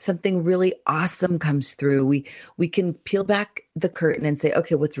or something really awesome comes through, we can peel back the curtain and say,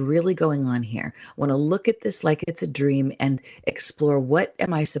 okay, what's really going on here? I want to look at this like it's a dream and explore, what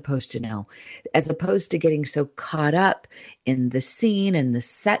am I supposed to know? As opposed to getting so caught up in the scene and the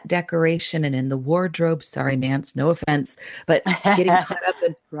set decoration and in the wardrobe. Sorry, Nance, no offense, but getting caught up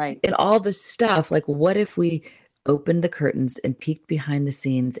in all the stuff. Like, what if we opened the curtains and peeked behind the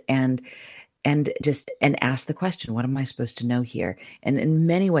scenes and ask the question, what am I supposed to know here? And in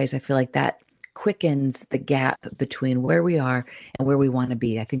many ways, I feel like that quickens the gap between where we are and where we want to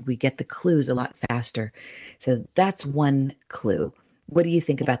be. I think we get the clues a lot faster. So that's one clue. What do you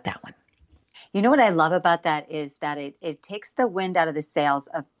think about that one? You know what I love about that is that it takes the wind out of the sails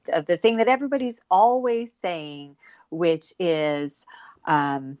of the thing that everybody's always saying, which is,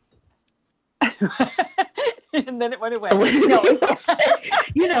 and then it went away. No,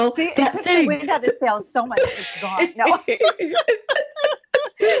 you know, see, it took the wind out of the sails so much, it's gone. No.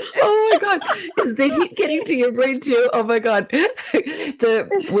 Oh my God. Is the heat getting to your brain too? Oh my God.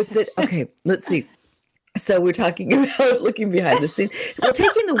 Okay, let's see. So we're talking about looking behind the scenes. We're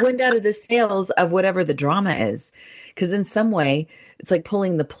taking the wind out of the sails of whatever the drama is. Because in some way, it's like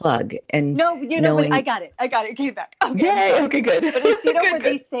pulling the plug and knowing... I got it. It came back. Okay, yay, okay, good. But it's, where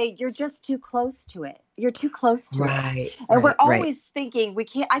they say you're just too close to it. You're too close to it. And we're always thinking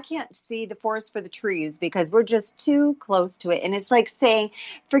I can't see the forest for the trees because we're just too close to it. And it's like saying,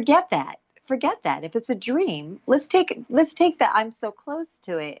 forget that. If it's a dream, let's take that I'm so close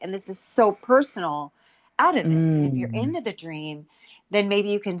to it and this is so personal out of it. If you're into the dream, then maybe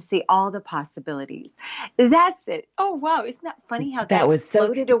you can see all the possibilities. That's it. Oh, wow. Isn't that funny how that was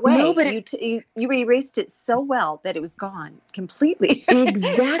floated away? No, but you erased it so well that it was gone completely.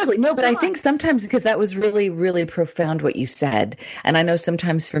 Exactly. No, but I think sometimes, because that was really, really profound what you said. And I know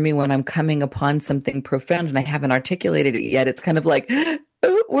sometimes for me, when I'm coming upon something profound and I haven't articulated it yet, it's kind of like,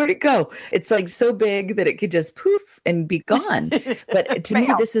 oh, Where'd it go? It's like so big that it could just poof and be gone. But to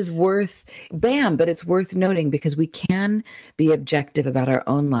me, this is worth, but it's worth noting because we can be objective about our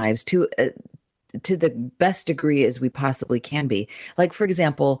own lives to the best degree as we possibly can be. Like, for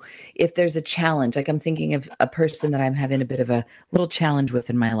example, if there's a challenge, like I'm thinking of a person that I'm having a bit of a little challenge with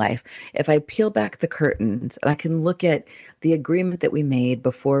in my life. If I peel back the curtains and I can look at the agreement that we made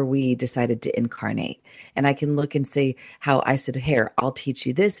before we decided to incarnate, and I can look and say how I said, here, I'll teach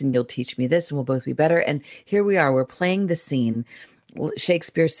you this and you'll teach me this and we'll both be better. And here we are, we're playing the scene.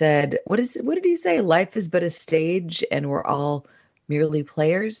 Shakespeare said, what did he say? Life is but a stage and we're all merely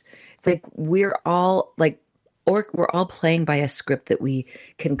players. It's like we're all playing by a script that we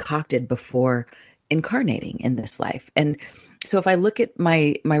concocted before incarnating in this life. And so if I look at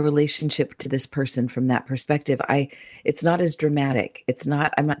my relationship to this person from that perspective, it's not as dramatic.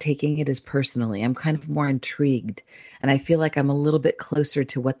 I'm not taking it as personally. I'm kind of more intrigued. And I feel like I'm a little bit closer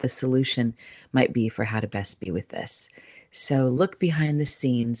to what the solution might be for how to best be with this. So look behind the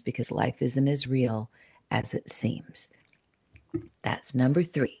scenes because life isn't as real as it seems. That's number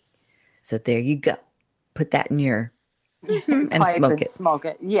 3. So there you go. Put that in your and pipe smoke and it. Smoke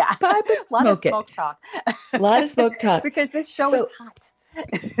it. Yeah. Pipe and a lot of smoke it. smoke talk. A lot of smoke talk. Because this show is hot.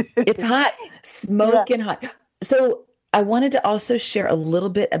 It's hot. Smoking hot. So I wanted to also share a little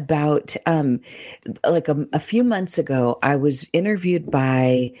bit about a few months ago, I was interviewed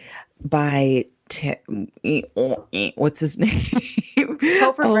by what's his name?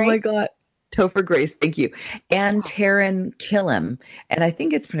 Topher Grace. My God. Topher Grace, thank you. And Taran Killam. And I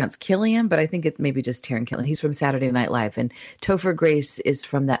think it's pronounced Killiam, but I think it's maybe just Taran Killam. He's from Saturday Night Live. And Topher Grace is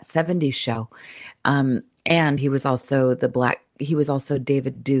from that 70s show. And he was also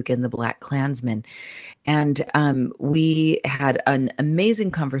David Duke in the Black Klansman. And we had an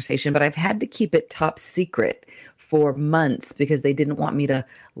amazing conversation, but I've had to keep it top secret for months because they didn't want me to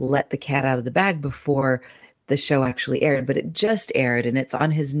let the cat out of the bag before the show actually aired, but it just aired and it's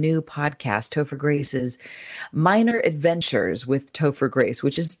on his new podcast, Topher Grace's Minor Adventures with Topher Grace,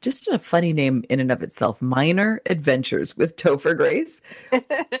 which is just a funny name in and of itself. Minor Adventures with Topher Grace.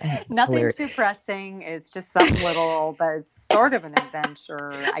 Nothing Hilarious. too pressing. It's just something little, but it's sort of an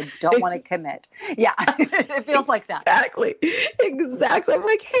adventure. I don't want to commit. Yeah, it feels like that. Exactly. I'm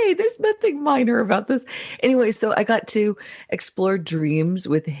like, hey, there's nothing minor about this. Anyway, so I got to explore dreams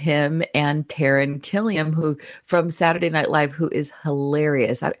with him and Taran Killam, who from Saturday Night Live, who is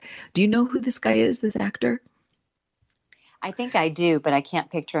hilarious. Do you know who this guy is, this actor? I think I do, but I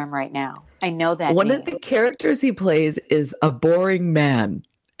can't picture him right now. I know that one name. of the characters he plays is a boring man.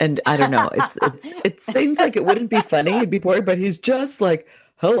 And I don't know, it seems like it wouldn't be funny, it'd be boring, but he's just like,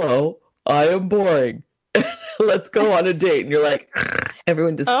 hello, I am boring. Let's go on a date. And you're like,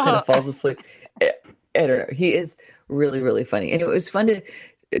 everyone just kind of falls asleep. I don't know. He is really, really funny. And it was fun to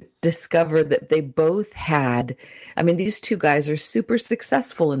discover that they both had, these two guys are super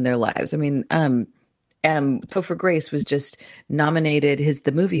successful in their lives. Topher Grace was just nominated.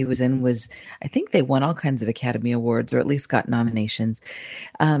 The movie he was in was, I think they won all kinds of Academy Awards or at least got nominations.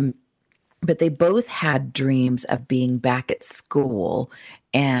 But they both had dreams of being back at school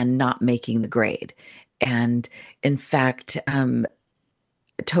and not making the grade. And in fact,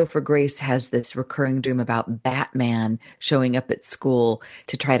 Topher Grace has this recurring dream about Batman showing up at school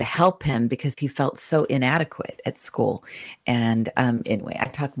to try to help him because he felt so inadequate at school. And anyway, I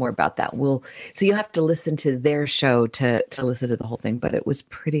talk more about that. So you have to listen to their show to listen to the whole thing, but it was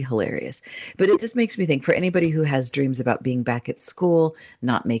pretty hilarious. But it just makes me think for anybody who has dreams about being back at school,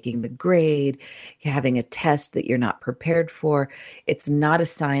 not making the grade, having a test that you're not prepared for, it's not a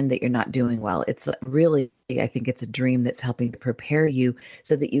sign that you're not doing well. It's really, I think it's a dream that's helping to prepare you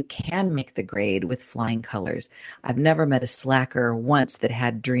so that you can make the grade with flying colors. I've never met a slacker once that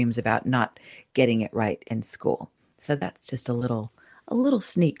had dreams about not getting it right in school. So that's just a little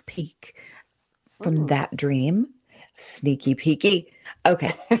sneak peek from that dream. Sneaky peeky.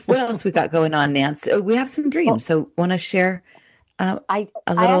 Okay. What else we got going on, Nance? We have some dreams. So want to share I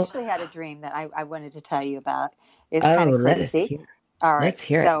actually had a dream that I wanted to tell you about. It's kind of let us crazy. hear. All right. Let's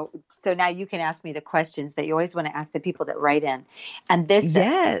hear it. So now you can ask me the questions that you always want to ask the people that write in. And this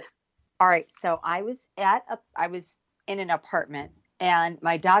Yes. All right. So I was in an apartment and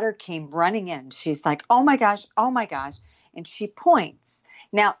my daughter came running in. She's like, oh my gosh. And she points.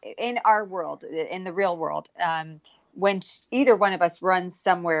 Now in our world, in the real world, when either one of us runs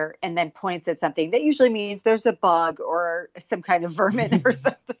somewhere and then points at something, that usually means there's a bug or some kind of vermin or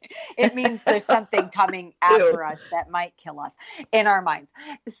something. It means there's something coming after us that might kill us in our minds.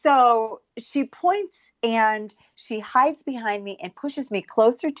 So she points and she hides behind me and pushes me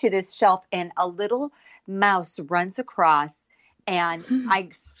closer to this shelf, and a little mouse runs across and I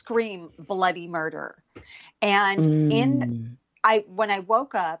scream bloody murder. And when I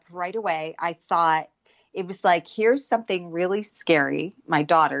woke up right away, I thought, it was like, here's something really scary. My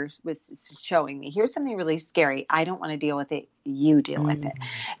daughter was showing me, here's something really scary. I don't want to deal with it. You deal with it.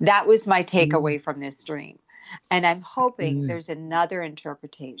 That was my takeaway from this dream. And I'm hoping there's another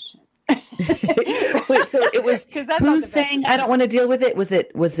interpretation. Wait, so it was who's saying I don't want to deal with it? Was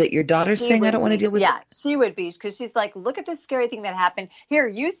it your daughter saying I don't want to deal with it? Yeah, she would be, because she's like, look at this scary thing that happened. Here,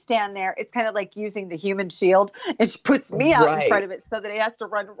 you stand there. It's kind of like using the human shield, and she puts me out in front of it so that it has to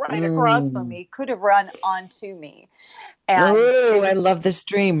run right across from me. Could have run onto me. And I love this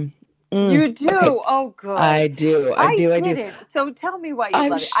dream. You do? Okay. Oh, good. I do. I didn't. So tell me why you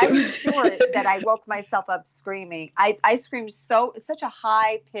love it. I was sure that I woke myself up screaming. I screamed such a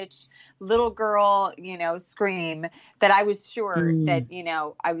high pitched little girl, scream, that I was sure that,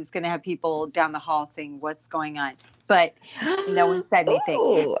 I was going to have people down the hall saying, what's going on? But no one said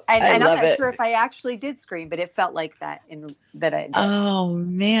anything. And I'm not sure if I actually did scream, but it felt like that. Oh,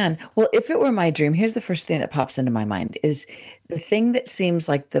 man. Well, if it were my dream, here's the first thing that pops into my mind is the thing that seems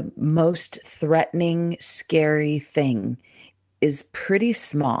like the most threatening, scary thing is pretty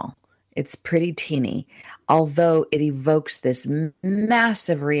small. It's pretty teeny, although it evokes this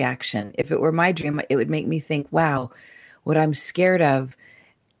massive reaction. If it were my dream, it would make me think, wow, what I'm scared of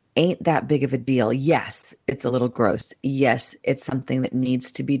ain't that big of a deal. Yes, it's a little gross. Yes, it's something that needs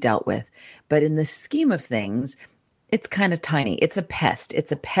to be dealt with. But in the scheme of things, it's kind of tiny. It's a pest.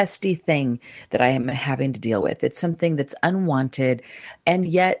 It's a pesty thing that I am having to deal with. It's something that's unwanted, and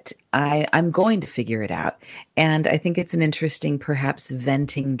yet I'm going to figure it out. And I think it's an interesting, perhaps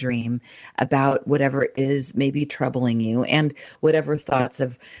venting dream about whatever is maybe troubling you and whatever thoughts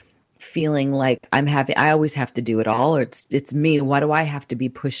of feeling like I always have to do it all, or it's me. Why do I have to be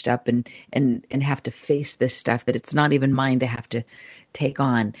pushed up and have to face this stuff that it's not even mine to have to take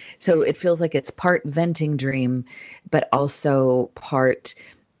on? So it feels like it's part venting dream, but also part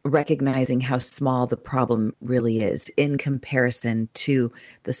recognizing how small the problem really is in comparison to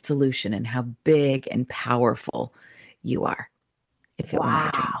the solution and how big and powerful you are. If it were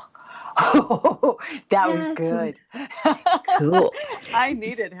my dream. Oh, that was good. Cool. I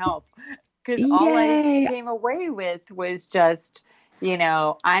needed help because all I came away with was just,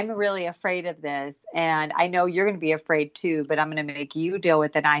 I'm really afraid of this, and I know you're going to be afraid too, but I'm going to make you deal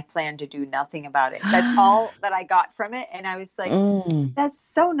with it, and I plan to do nothing about it. That's all that I got from it. And I was like, that's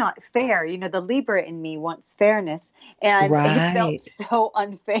so not fair. The Libra in me wants fairness, and it felt so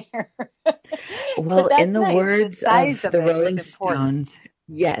unfair. Well, in the words of the Rolling Stones,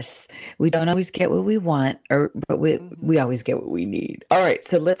 yes, we don't always get what we want, but we always get what we need. All right,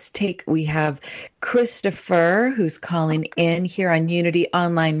 so we have Christopher, who's calling in here on Unity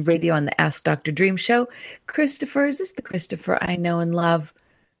Online Radio on the Ask Dr. Dream show. Christopher, is this the Christopher I know and love?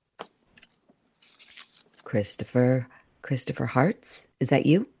 Christopher Hartz, is that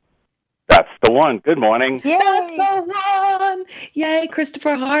you? That's the one. Good morning. Yay. That's the one. Yay,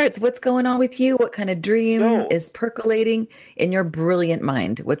 Christopher Hartz. What's going on with you? What kind of dream is percolating in your brilliant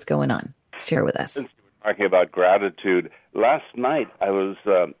mind? What's going on? Share with us. Since you were talking about gratitude, last night I was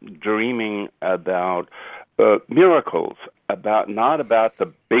dreaming about miracles, not about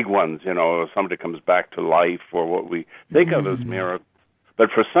the big ones, somebody comes back to life or what we think of as miracles. But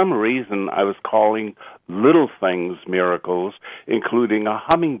for some reason, I was calling little things miracles, including a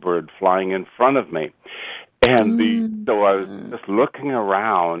hummingbird flying in front of me. And so I was just looking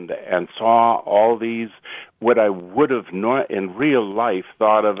around and saw all these, what I would have in real life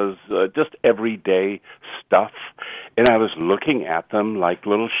thought of as just everyday stuff. And I was looking at them like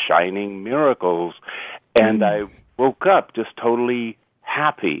little shining miracles. And I woke up just totally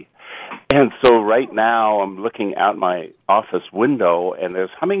happy. And so right now I'm looking out my office window, and there's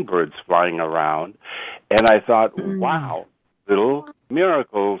hummingbirds flying around. And I thought, wow, little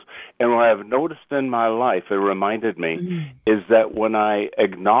miracles. And what I've noticed in my life, it reminded me, is that when I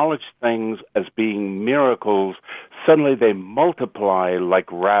acknowledge things as being miracles, suddenly they multiply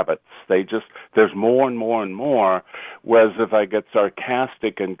like rabbits. There's more and more and more. Whereas if I get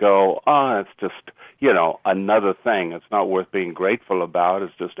sarcastic and go, it's just, another thing, it's not worth being grateful about,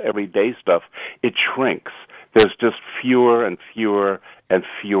 it's just everyday stuff, it shrinks. There's just fewer and fewer and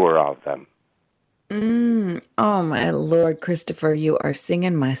fewer of them. Oh, my Lord, Christopher, you are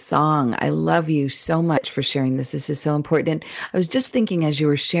singing my song. I love you so much for sharing this. This is so important. And I was just thinking as you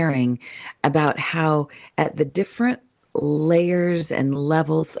were sharing about how at the different layers and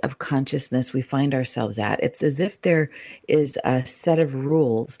levels of consciousness we find ourselves at, it's as if there is a set of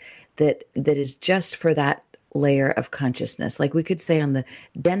rules that is just for that layer of consciousness. Like we could say on the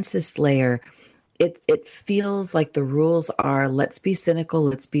densest layer, it feels like the rules are, let's be cynical,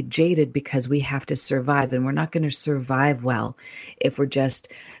 let's be jaded because we have to survive. And we're not going to survive well if we're just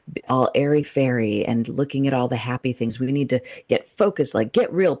all airy-fairy and looking at all the happy things. We need to get focused, like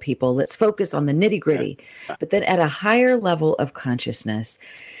get real, people. Let's focus on the nitty-gritty. But then at a higher level of consciousness,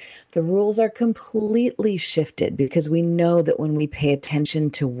 the rules are completely shifted because we know that when we pay attention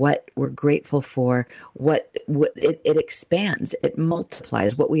to what we're grateful for, what it expands, it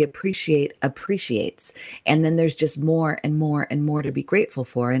multiplies. What we appreciate appreciates. And then there's just more and more and more to be grateful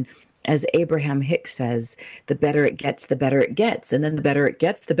for. And as Abraham Hicks says, the better it gets, the better it gets. And then the better it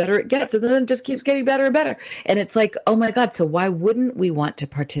gets, the better it gets. And then it just keeps getting better and better. And it's like, oh my God, so why wouldn't we want to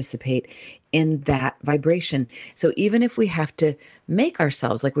participate in that vibration? So even if we have to make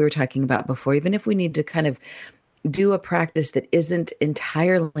ourselves, like we were talking about before, even if we need to kind of do a practice that isn't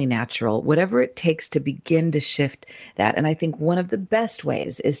entirely natural, whatever it takes to begin to shift that. And I think one of the best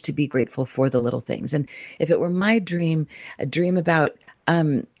ways is to be grateful for the little things. And if it were my dream, a dream about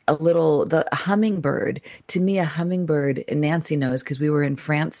the hummingbird, to me, a hummingbird, and Nancy knows because we were in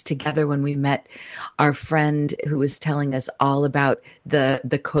France together when we met our friend who was telling us all about the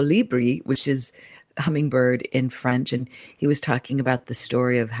colibri, which is hummingbird in French. And he was talking about the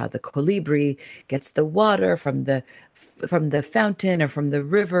story of how the colibri gets the water from the fountain or from the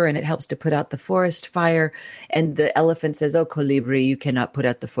river, and it helps to put out the forest fire. And the elephant says, "Oh, colibri, you cannot put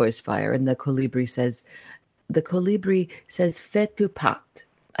out the forest fire." And the colibri says, "Fais tu part."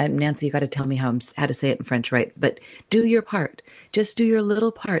 Nancy, you got to tell me how to say it in French, right? But do your part. Just do your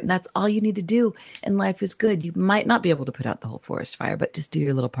little part. And that's all you need to do. And life is good. You might not be able to put out the whole forest fire, but just do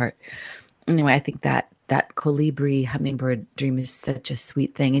your little part. Anyway, I think that colibri hummingbird dream is such a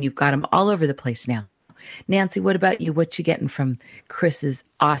sweet thing. And you've got them all over the place now. Nancy, what about you? What you getting from Chris's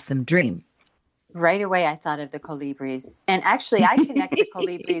awesome dream? Right away, I thought of the colibris. And actually, I connect the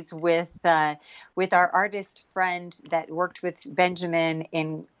colibris with our artist friend that worked with Benjamin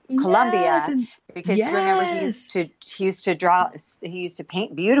in Colombia, because remember he used to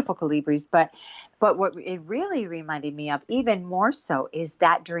paint beautiful colibris, but what it really reminded me of even more so is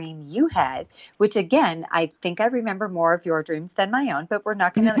that dream you had, which again, I think I remember more of your dreams than my own, but we're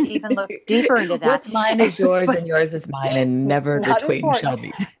not going to even look deeper into that. What's mine is yours and yours is mine, and never the twain shall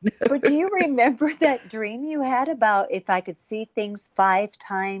meet. But do you remember that dream you had about if I could see things 5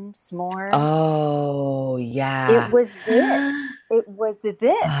 times more? Oh, yeah. It was this. It was this.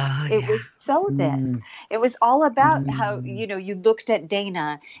 Oh, it was so this. It was all about how, you looked at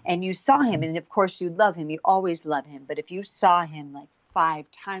Dana and you saw him. And of course you love him. You always love him. But if you saw him like 5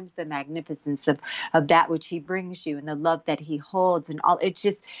 times the magnificence of that which he brings you and the love that he holds and all, it's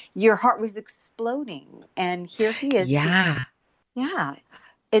just, your heart was exploding. And here he is. Yeah. Yeah.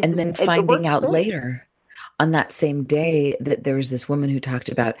 And then finding out later on that same day that there was this woman who talked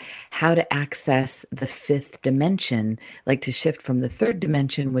about how to access the 5th dimension, like to shift from the 3rd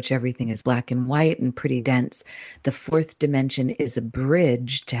dimension, which everything is black and white and pretty dense. The 4th dimension is a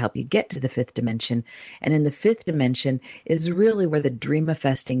bridge to help you get to the 5th dimension. And in the 5th dimension is really where the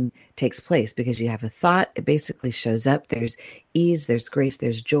dreamifesting takes place, because you have a thought, it basically shows up. There's ease, there's grace,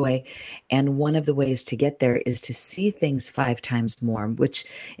 there's joy. And one of the ways to get there is to see things 5 times more,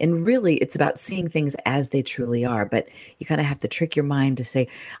 and really it's about seeing things as they truly are. But you kind of have to trick your mind to say,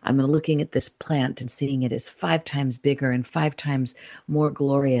 I'm looking at this plant and seeing it as 5 times bigger and 5 times more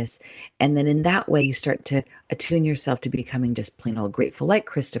glorious. And then in that way, you start to attune yourself to becoming just plain old grateful, like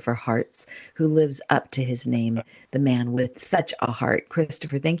Christopher Hartz, who lives up to his name, the man with such a heart.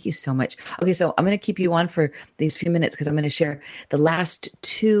 Christopher, thank you so much. Okay, so I'm going to keep you on for these few minutes because I'm going to share the last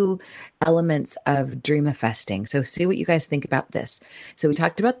 2 elements of dreamifesting. So see what you guys think about this. So we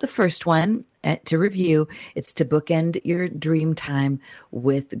talked about the first one. To review, it's to bookend your dream time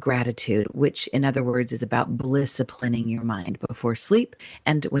with gratitude, which in other words is about disciplining your mind before sleep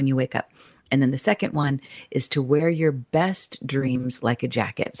and when you wake up. And then the second one is to wear your best dreams like a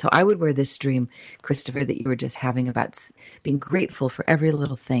jacket. So I would wear this dream, Christopher, that you were just having about being grateful for every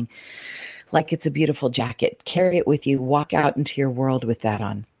little thing, like it's a beautiful jacket. Carry it with you. Walk out into your world with that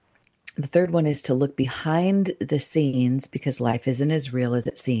on. The third one is to look behind the scenes, because life isn't as real as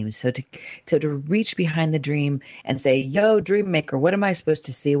it seems. So to reach behind the dream and say, yo, dream maker, what am I supposed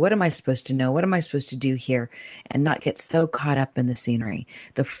to see? What am I supposed to know? What am I supposed to do here? And not get so caught up in the scenery.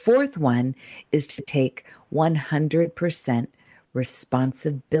 The fourth one is to take 100%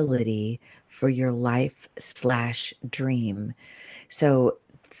 responsibility for your life/dream. So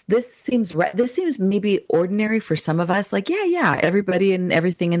this seems maybe ordinary for some of us. Like, yeah, everybody and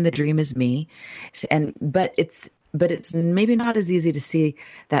everything in the dream is me. But it's but it's maybe not as easy to see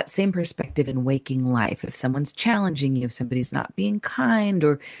that same perspective in waking life. If someone's challenging you, if somebody's not being kind,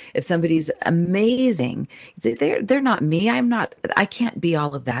 or if somebody's amazing, they're not me. I can't be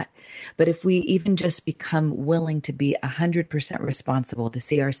all of that. But if we even just become willing to be 100% responsible, to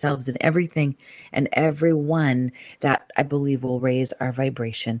see ourselves in everything and everyone, that I believe will raise our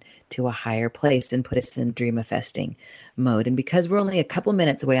vibration to a higher place and put us in dreamifesting mode. And because we're only a couple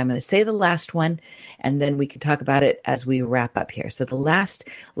minutes away, I'm going to say the last one, and then we can talk about it as we wrap up here. So the last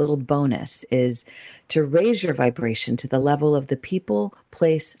little bonus is to raise your vibration to the level of the people,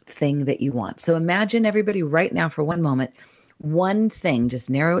 place, thing that you want. So imagine everybody right now for one moment, one thing,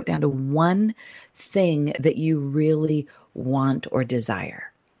 just narrow it down to one thing that you really want or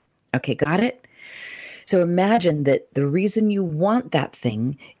desire. Okay, got it? So imagine that the reason you want that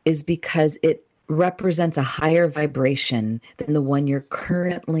thing is because it represents a higher vibration than the one you're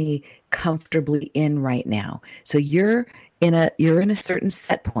currently comfortably in right now. So you're in a certain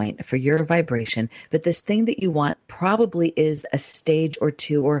set point for your vibration, but this thing that you want probably is a stage or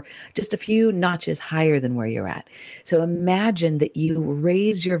two or just a few notches higher than where you're at. So imagine that you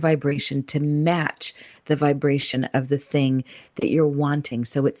raise your vibration to match the vibration of the thing that you're wanting.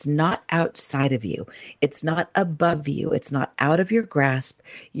 So it's not outside of you. It's not above you. It's not out of your grasp.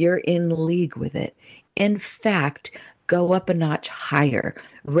 You're in league with it. In fact, go up a notch higher.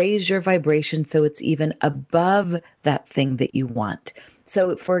 Raise your vibration so it's even above that thing that you want.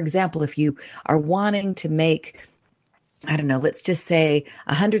 So, for example, if you are wanting to make, I don't know, let's just say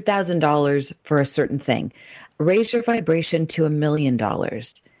 $100,000 for a certain thing, raise your vibration to $1 million.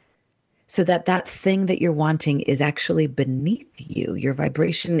 So that thing that you're wanting is actually beneath you. Your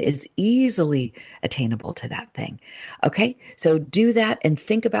vibration is easily attainable to that thing. Okay, so do that and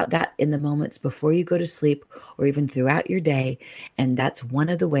think about that in the moments before you go to sleep or even throughout your day. And that's one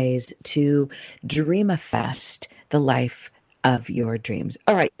of the ways to dreamifest the life of your dreams.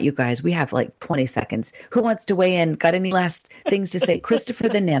 All right, you guys, we have like 20 seconds. Who wants to weigh in? Got any last things to say? Christopher,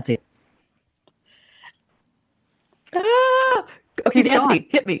 then Nancy. Okay, Nancy,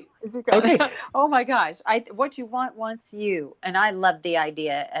 hit me. Is it going? Okay. Oh my gosh. What you want wants you. And I love the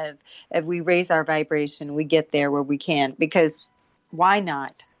idea of we raise our vibration, we get there where we can, because why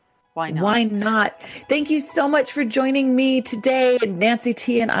not? Why not? Why not? Thank you so much for joining me today, Nancy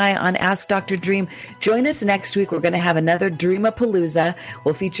T and I, on Ask Dr. Dream. Join us next week. We're going to have another Dreamapalooza.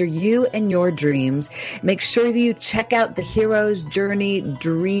 We'll feature you and your dreams. Make sure that you check out the Hero's Journey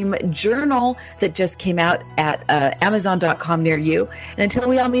Dream Journal that just came out at Amazon.com near you. And until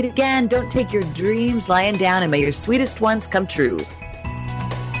we all meet again, don't take your dreams lying down, and may your sweetest ones come true.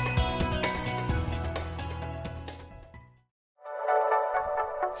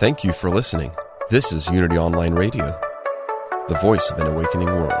 Thank you for listening. This is Unity Online Radio, the voice of an awakening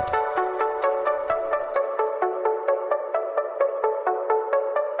world.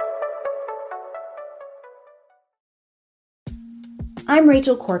 I'm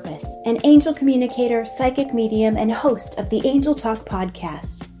Rachel Corpus, an angel communicator, psychic medium, and host of the Angel Talk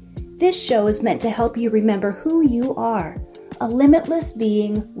podcast. This show is meant to help you remember who you are, a limitless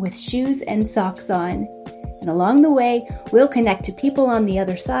being with shoes and socks on. And along the way, we'll connect to people on the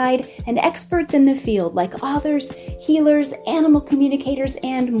other side and experts in the field like authors, healers, animal communicators,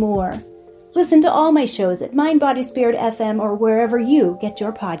 and more. Listen to all my shows at Mind Body Spirit FM or wherever you get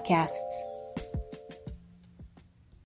your podcasts.